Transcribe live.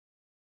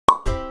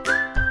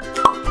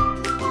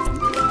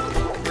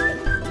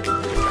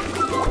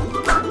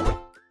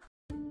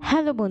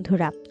Hello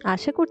বন্ধুরা,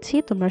 আশা করছি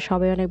তোমরা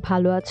সবাই অনেক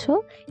ভালো আছো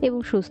এবং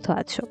সুস্থ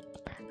আছো।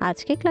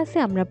 আজকে ক্লাসে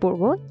আমরা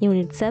পড়ব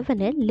ইউনিট 7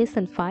 এর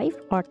লেসন 5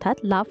 অর্থাৎ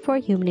লাভ ফর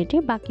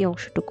হিউম্যানিটির বাকি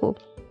অংশটুকু।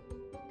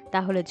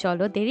 তাহলে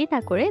চলো দেরি না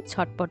করে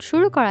ঝটপট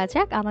শুরু করা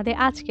যাক আমাদের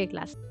আজকের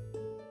class.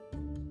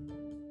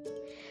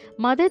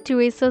 Mother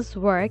Teresa's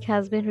work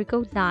has been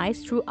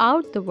recognized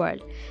throughout the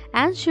world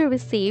and she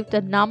received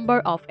a number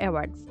of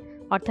awards.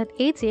 অর্থাৎ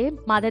এই যে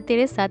মাদার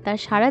তেরেসা তার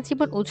সারা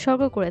জীবন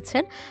উৎসর্গ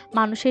করেছেন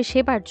মানুষের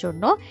সেবার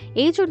জন্য,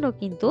 এই জন্য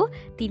কিন্তু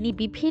তিনি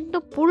বিভিন্ন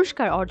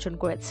পুরস্কার অর্জন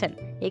করেছেন।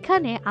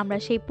 এখানে আমরা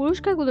সেই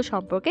পুরস্কারগুলো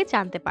সম্পর্কে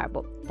জানতে পারবো।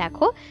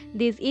 দেখো,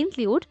 this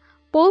include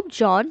pope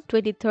John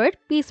 23rd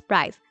peace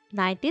prize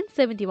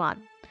 1971,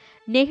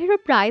 Nehru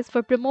Prize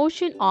for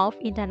Promotion of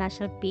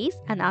International Peace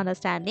and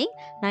Understanding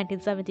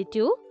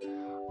 1972,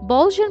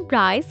 Bolshan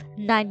Prize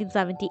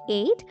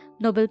 1978,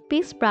 Nobel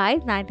Peace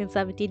Prize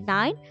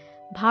 1979,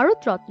 Bharat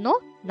Ratna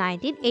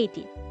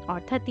 1980।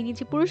 অর্থাৎ তিনি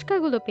যে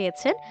পুরস্কারগুলো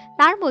পেয়েছেন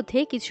তার মধ্যে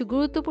কিছু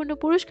গুরুত্বপূর্ণ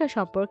পুরস্কার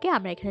সম্পর্কে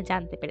আমরা এখানে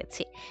জানতে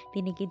পেরেছি।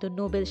 তিনি কিন্তু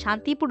নোবেল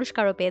শান্তি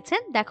পুরস্কারও পেয়েছেন।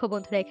 দেখো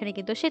বন্ধুরা, এখানে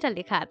কিন্তু সেটা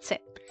লেখা আছে।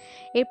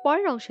 এর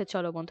পরের অংশে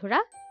চলো বন্ধুরা।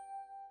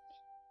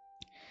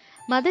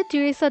 Mother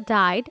Teresa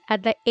died at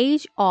the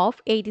age of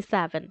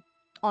 87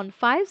 on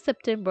 5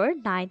 September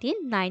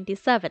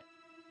 1997.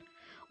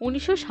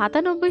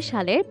 1997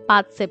 সালের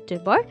 5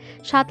 সেপ্টেম্বর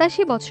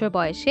 87 বছর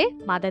বয়সে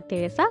মাদার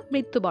তেরেসা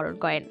মৃত্যুবরণ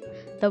করেন।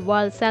 The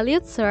world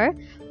salutes her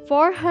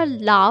for her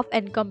love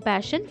and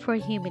compassion for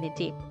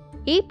humanity.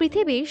 এই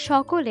পৃথিবীর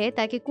সকলে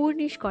তাকে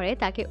কুর্নিশ করে,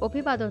 তাকে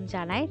অভিবাদন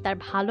জানায় তার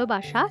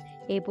ভালোবাসা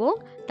এবং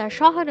তার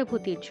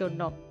সহানুভূতির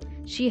জন্য।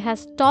 She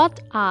has taught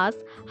us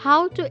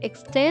how to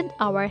extend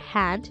our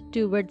hand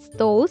towards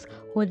those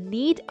who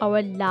need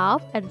our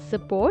love and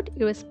support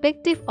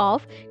irrespective of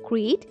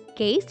creed,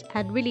 caste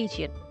and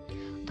religion.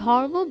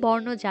 ধর্ম,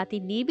 বর্ণ, জাতি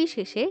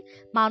নির্বিশেষে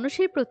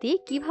মানুষের প্রতি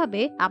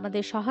কিভাবে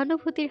আমাদের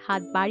সহানুভূতির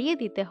হাত বাড়িয়ে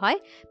দিতে হয়,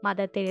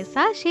 মাদার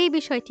তেরেসা সেই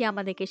বিষয়টি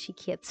আমাদেরকে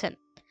শিখিয়েছেন।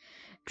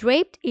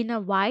 Draped in a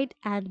white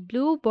and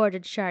blue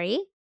bordered shari,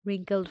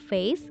 wrinkled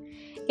face,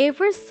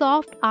 ever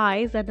soft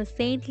eyes and a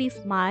saintly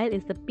smile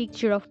is the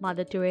picture of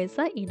Mother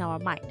Teresa in our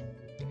mind.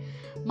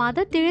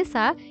 Mother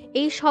Teresa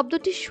এই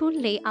শব্দটি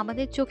শুনলেই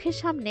আমাদের চোখের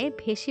সামনে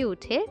ভেসে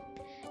ওঠে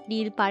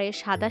নীল পাড়ের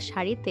সাদা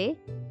শাড়িতে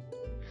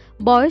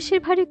বয়সের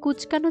ভারে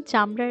কুচকানো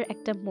চামড়ার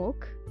একটা মুখ,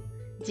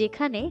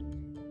 যেখানে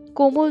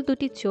কোমল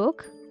দুটি চোখ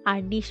আর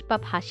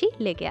নিষ্পাপ হাসি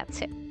লেগে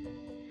আছে।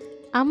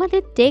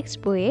 আমাদের টেক্সট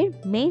বইয়ের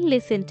মেইন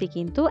লেসনটি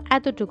কিন্তু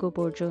এতটুকু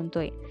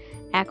পর্যন্তই।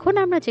 এখন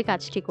আমরা যে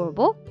কাজটি করব,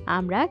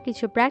 আমরা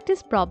কিছু প্র্যাকটিস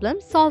প্রবলেম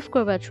সলভ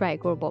করবার ট্রাই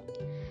করব।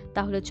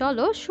 তাহলে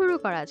চলো শুরু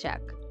করা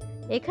যাক।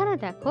 এখানে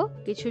দেখো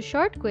কিছু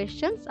শর্ট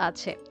কোয়েশ্চেন্স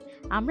আছে,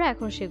 আমরা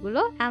এখন সেগুলো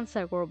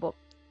অ্যান্সার করব।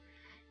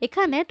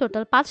 এখানে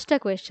টোটাল 5টা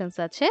কোয়েশ্চেন্স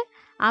আছে।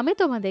 আমি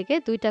তোমাদেরকে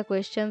 2টা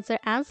কোয়েশ্চেন্সের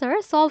অ্যান্সার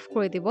সলভ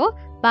করে দিব,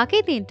 বাকি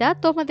 3টা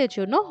তোমাদের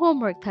জন্য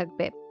হোমওয়ার্ক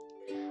থাকবে।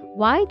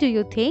 Why do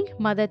you think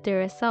Mother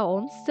Teresa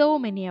owns so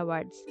many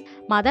awards?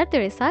 Mother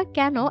Teresa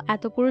কেন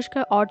এত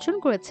পুরস্কার অর্জন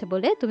করেছে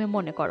বলে তুমি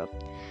মনে করো?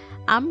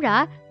 আমরা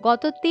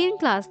গত 3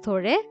 ক্লাস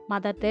ধরে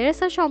মাদার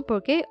তেরেসা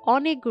সম্পর্কে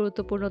অনেক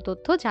গুরুত্বপূর্ণ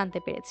তথ্য জানতে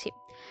পেরেছি।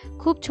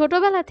 খুব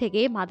ছোটবেলা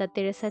থেকেই মাদার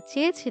তেরেসা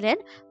চেয়েছিলেন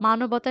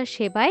মানবতার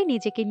সেবায়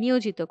নিজেকে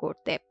নিয়োজিত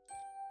করতে।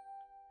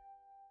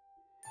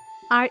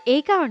 আর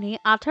এই কারণে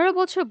 18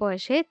 বছর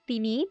বয়সে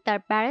তিনি তার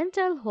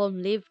প্যারেন্টাল হোম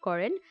লিভ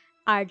করেন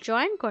আর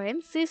জয়েন করেন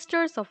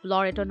সিস্টার্স অফ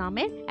লরেটো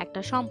নামের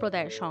একটা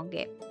সম্প্রদায়ের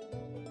সঙ্গে।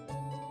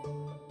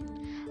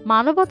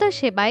 মানবতার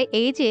সেবায়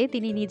এই যে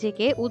তিনি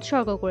নিজেকে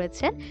উৎসর্গ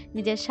করেছেন,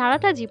 নিজের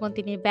সারাটা জীবন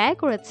তিনি ব্যয়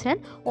করেছেন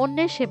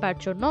অন্যের সেবার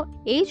জন্য,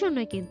 এই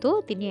জন্যই কিন্তু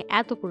তিনি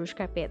এত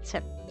পুরস্কার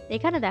পেয়েছেন।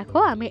 এখানে দেখো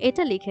আমি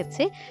এটা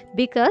লিখেছি,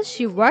 because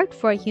she work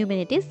for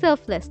humanity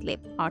selflessly,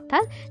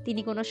 অর্থাৎ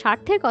তিনি কোনো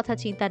স্বার্থের কথা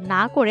চিন্তা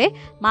না করে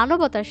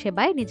মানবতার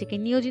সেবায় নিজেকে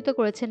নিয়োজিত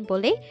করেছেন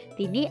বলেই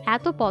তিনি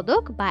এত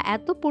পদক বা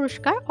এত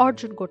পুরস্কার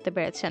অর্জন করতে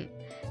পেরেছেন।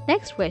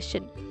 Next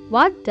question,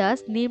 what does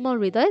Nirmal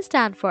Hridoy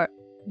stand for?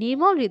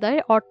 নির্মল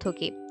হৃদয়ের অর্থ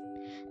কি?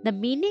 The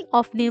meaning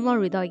of Nirmal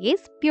Hridoy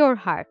is pure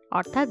heart,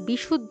 অর্থাৎ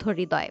বিশুদ্ধ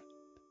হৃদয়।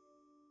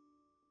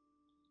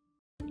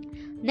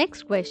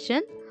 Next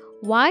question,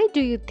 why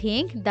do you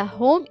think the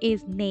home is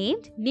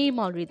named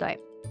নির্মল হৃদয়?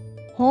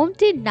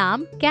 হোমটির নাম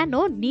কেন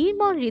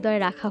নির্মল হৃদয়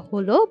রাখা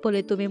হলো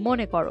বলে তুমি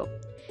মনে করো?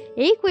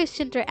 এই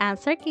কোয়েশ্চেনটার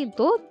অ্যান্সার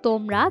কিন্তু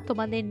তোমরা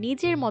তোমাদের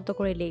নিজের মতো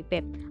করে লিখবে,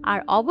 আর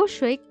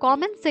অবশ্যই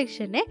কমেন্ট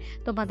সেকশনে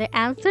তোমাদের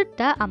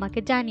অ্যান্সারটা আমাকে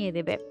জানিয়ে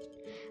দেবে।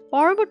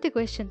 পরবর্তী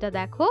কোয়েশ্চেনটা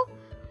দেখো,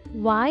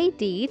 why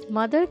did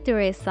Mother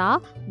Teresa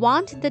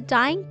want the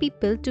dying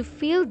people to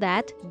feel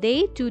that they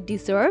too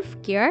deserve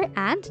care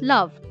and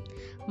love?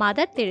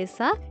 Mother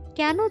Teresa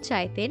কেন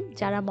চাইতেন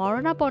যারা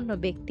মরণাপন্ন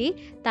ব্যক্তি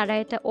তারা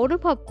এটা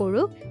অনুভব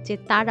করুক যে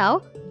তারাও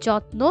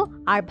যত্ন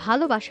আর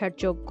ভালোবাসার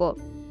যোগ্য?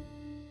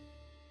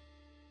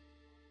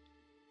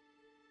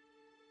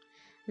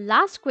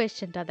 লাস্ট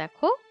কোয়েশ্চেনটা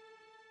দেখো,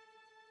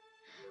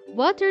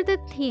 What are the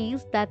things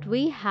that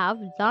we have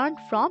learned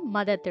from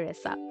Mother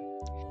Teresa?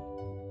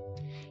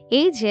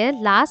 এই যে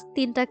লাস্ট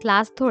 3টা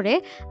ক্লাস ধরে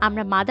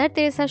আমরা মাদার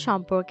তেরেসা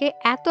সম্পর্কে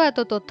এত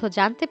তথ্য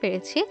জানতে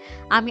পেরেছি,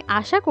 আমি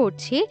আশা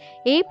করছি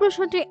এই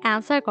প্রশ্নটির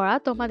অ্যান্সার করা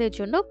তোমাদের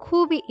জন্য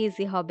খুবই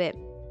ইজি হবে।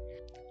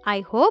 আই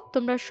হোপ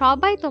তোমরা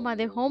সবাই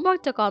তোমাদের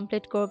হোমওয়ার্কটা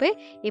কমপ্লিট করবে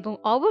এবং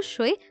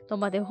অবশ্যই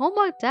তোমাদের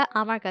হোমওয়ার্কটা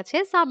আমার কাছে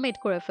সাবমিট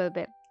করে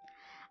ফেলবে।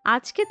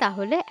 আজকে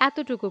তাহলে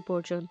এতটুকু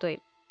পর্যন্তই।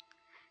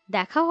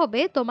 দেখা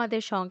হবে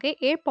তোমাদের সঙ্গে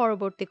এর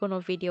পরবর্তী কোনো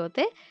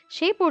ভিডিওতে।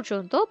 সেই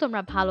পর্যন্ত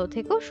তোমরা ভালো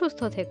থেকো, সুস্থ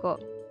থেকো।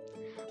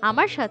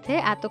 আমার সাথে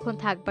এতক্ষণ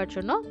থাকবার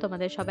জন্য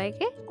তোমাদের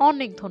সবাইকে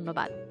অনেক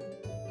ধন্যবাদ।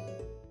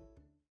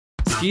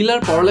 স্কিল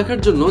আর পড়ালেখার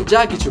জন্য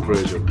যা কিছু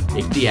প্রয়োজন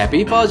একটি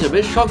অ্যাপেই পাওয়া যাবে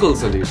সকল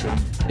সলিউশন।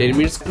 10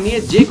 মিনিটস নিয়ে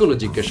যে কোনো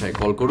জিজ্ঞাসায়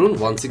কল করুন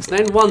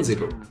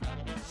 16910।